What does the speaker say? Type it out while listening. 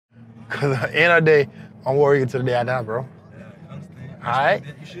Because at the end of the day, I'm warrior to the day I die, bro. All right?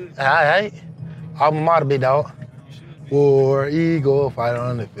 All right. Alma mater, big dog. War Eagle, fight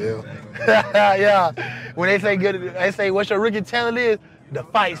on the field. Yeah. When they say good, they say what's your rookie talent is? The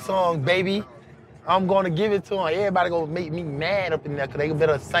fight song, baby. I'm gonna give it to them. Everybody gonna make me mad up in there because they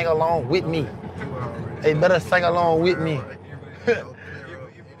better sing along with me. They better sing along with me.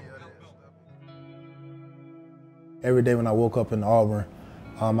 Every day when I woke up in Auburn,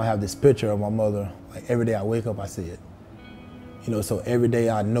 I have this picture of my mother. Like every day I wake up, I see it. You know, so every day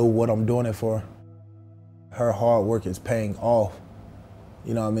I know what I'm doing it for. Her hard work is paying off.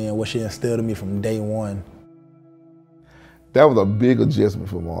 You know what I mean? What she instilled in me from day one. That was a big adjustment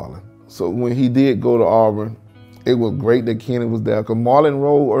for Marlon. So when he did go to Auburn, it was great that Kenny was there because Marlon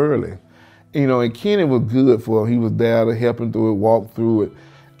rolled early. You know, and Kenny was good for him. He was there to help him through it, walk through it,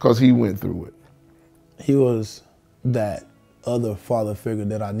 because he went through it. He was that other father figure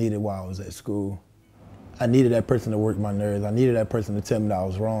that I needed while I was at school. I needed that person to work my nerves. I needed that person to tell me that I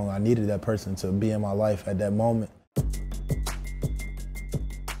was wrong. I needed that person to be in my life at that moment.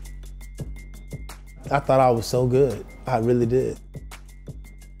 I thought I was so good. I really did.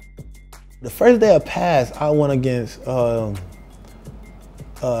 The first day of pass, I went against, I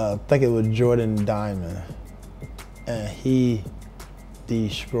think it was Jordan Diamond, and he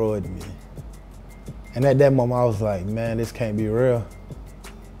destroyed me. And at that moment, I was like, man, this can't be real.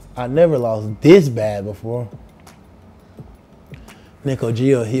 I never lost this bad before. Nico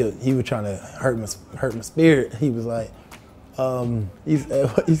Gio, he was trying to hurt my spirit. He was like, he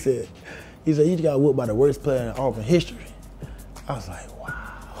said, you got whooped by the worst player in Auburn history. I was like,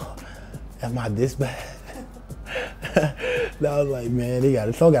 wow, am I this bad? I was like, man,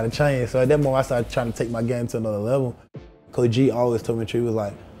 something got to change. So at that moment, I started trying to take my game to another level. Coach G always told me the truth. He was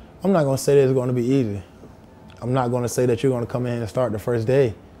like, I'm not going to say that it's going to be easy. I'm not going to say that you're going to come in and start the first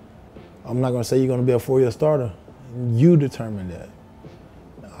day. I'm not going to say you're going to be a 4-year starter. You determine that.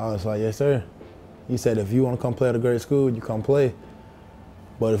 I was like, yes, sir. He said, if you want to come play at a great school, you come play.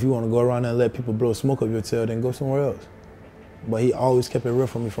 But if you want to go around there and let people blow smoke up your tail, then go somewhere else. But he always kept it real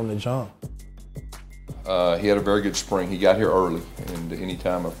for me from the jump. He had a very good spring. He got here early, and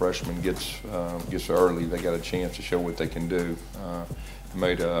anytime a freshman gets early, they got a chance to show what they can do.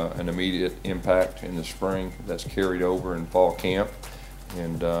 Made an immediate impact in the spring that's carried over in fall camp,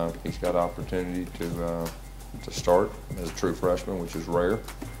 and he's got opportunity to start as a true freshman, which is rare.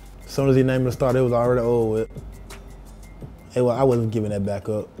 As soon as he named the start, it was already over with. Hey, well, I wasn't giving that back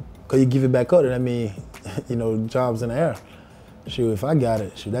up. Because you give it back up, then that means, you know, job's in the air. Shoot, if I got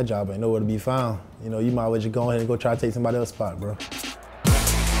it, shoot, that job ain't nowhere to be found. You know, you might as well just go ahead and go try to take somebody else's spot, bro.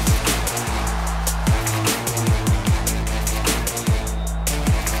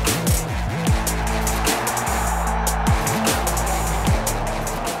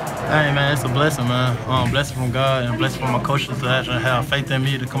 Hey man, it's a blessing, man. Blessing from God and blessing from my coaches to actually have faith in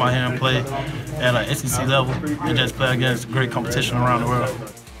me to come out here and play at an SEC level and just play against great competition around the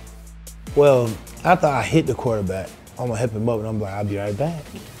world. Well, after I hit the quarterback, I'm gonna help him up and I'm like, I'll be right back.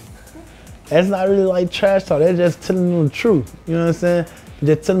 That's not really like trash talk, that's just telling them the truth. You know what I'm saying?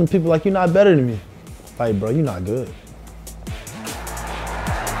 Just telling people like, you're not better than me. Like, bro, you're not good.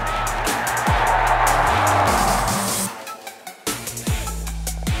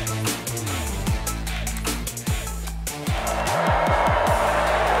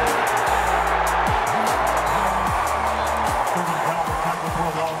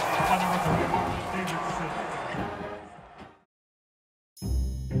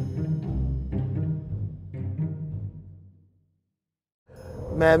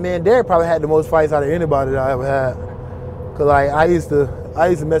 Man, me and Derek probably had the most fights out of anybody that I ever had. Cause like I used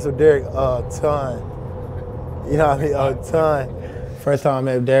to mess with Derek a ton. You know what I mean? A ton. First time I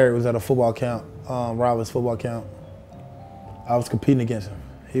met Derek was at a football camp, Robert's football camp. I was competing against him.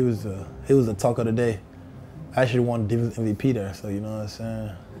 He was the talk of the day. I actually won the MVP there, so you know what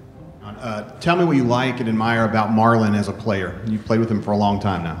I'm saying? Tell me what you like and admire about Marlon as a player. You've played with him for a long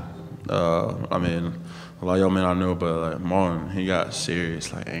time now. I mean, a lot of y'all men I know, but like Marlon, he got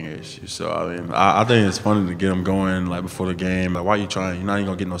serious like anger issues. So I mean, I think it's funny to get him going like before the game. Like, why you trying? You're not even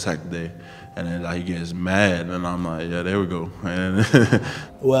gonna get no sack today. And then like he gets mad, and I'm like, yeah, there we go. And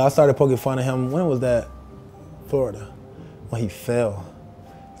well, I started poking fun at him. When was that? Florida, when he fell.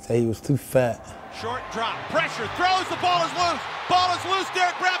 Said he was too fat. Short drop, pressure, throws, the ball is loose. Ball is loose,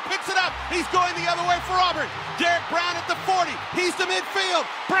 Derek Brown picks it up. He's going the other way for Auburn. Derek Brown at the 40, he's to midfield.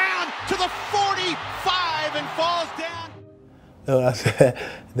 Brown to the 45 and falls down. I said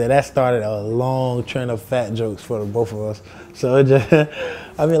that started a long trend of fat jokes for the both of us. So it just,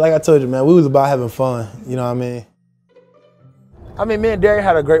 I mean, like I told you, man, we was about having fun, you know what I mean? I mean, me and Derek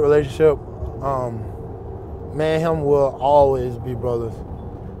had a great relationship. Me and him will always be brothers.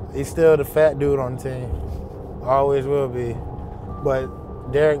 He's still the fat dude on the team. Always will be.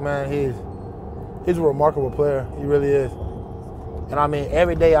 But Derek, man, he's a remarkable player. He really is. And I mean,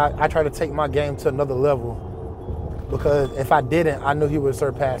 every day I try to take my game to another level, because if I didn't, I knew he would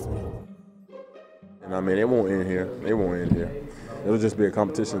surpass me. And I mean, it won't end here. It won't end here. It'll just be a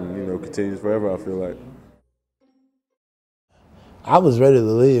competition, you know, continues forever, I feel like. I was ready to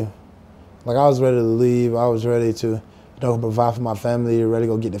leave. Like, I was ready to leave. I was ready to, you know, provide for my family, ready to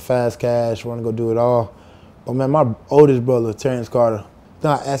go get the fast cash, want to go do it all. But, man, my oldest brother, Terrence Carter,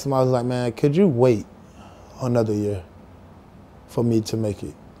 then I asked him, I was like, man, could you wait another year for me to make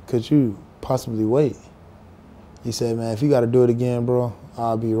it? Could you possibly wait? He said, man, if you got to do it again, bro,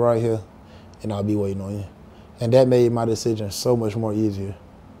 I'll be right here, and I'll be waiting on you. And that made my decision so much more easier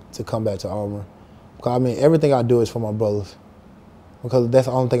to come back to Auburn. Because, I mean, everything I do is for my brothers. Because that's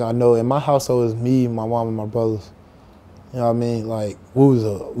the only thing I know. In my household is me, my mom, and my brothers. You know what I mean? Like, we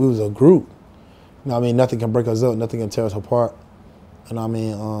was a group. You know what I mean? Nothing can break us up. Nothing can tear us apart. And I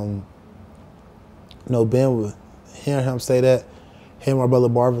mean, you know, hearing him say that, hearing my brother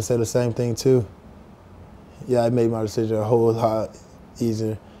Marvin say the same thing too. Yeah, it made my decision a whole lot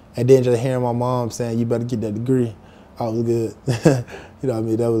easier. And then just hearing my mom saying, you better get that degree, I was good. You know what I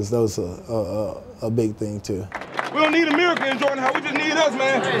mean? That was a big thing too. We don't need a miracle in Jordan High. We just need us,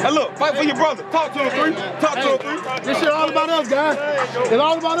 man. Hey, look, fight for your brother. Talk to him, three. Talk to him, three. This shit all about us, guys. It's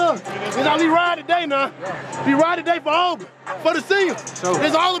all about us. It's how we ride today now. We ride today for Auburn, for the senior.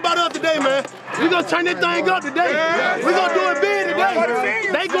 It's all about us today, man. We gonna turn this thing up today. We gonna do it big today.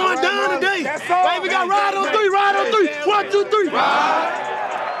 They going down today. Hey, we got ride on three, ride on three. 1, 2, 3.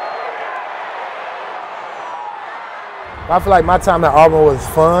 I feel like my time at Auburn was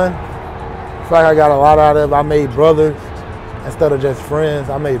fun. I feel like I got a lot out of it. I made brothers instead of just friends.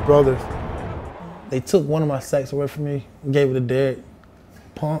 I made brothers. They took one of my sacks away from me, gave it to Derek.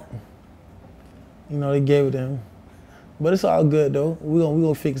 Punk. You know, they gave it to him. But it's all good though. We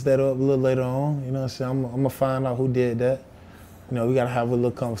gonna fix that up a little later on. You know what I'm saying? I'm gonna find out who did that. You know, we gotta have a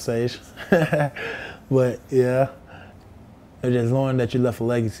little conversation. But yeah, it's just knowing that you left a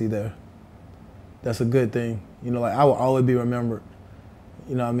legacy there. That's a good thing. You know, like, I will always be remembered.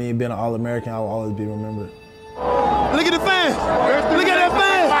 You know what I mean? Being an All-American, I will always be remembered. Look at the fans. Look at that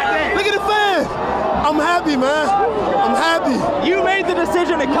fans. Look at the fans. I'm happy, man. I'm happy. You made the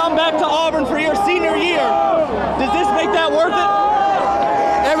decision to come back to Auburn for your senior year. Does this make that worth it?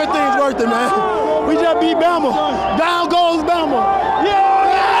 Everything's worth it, man. We just beat Bama. Down goes Bama.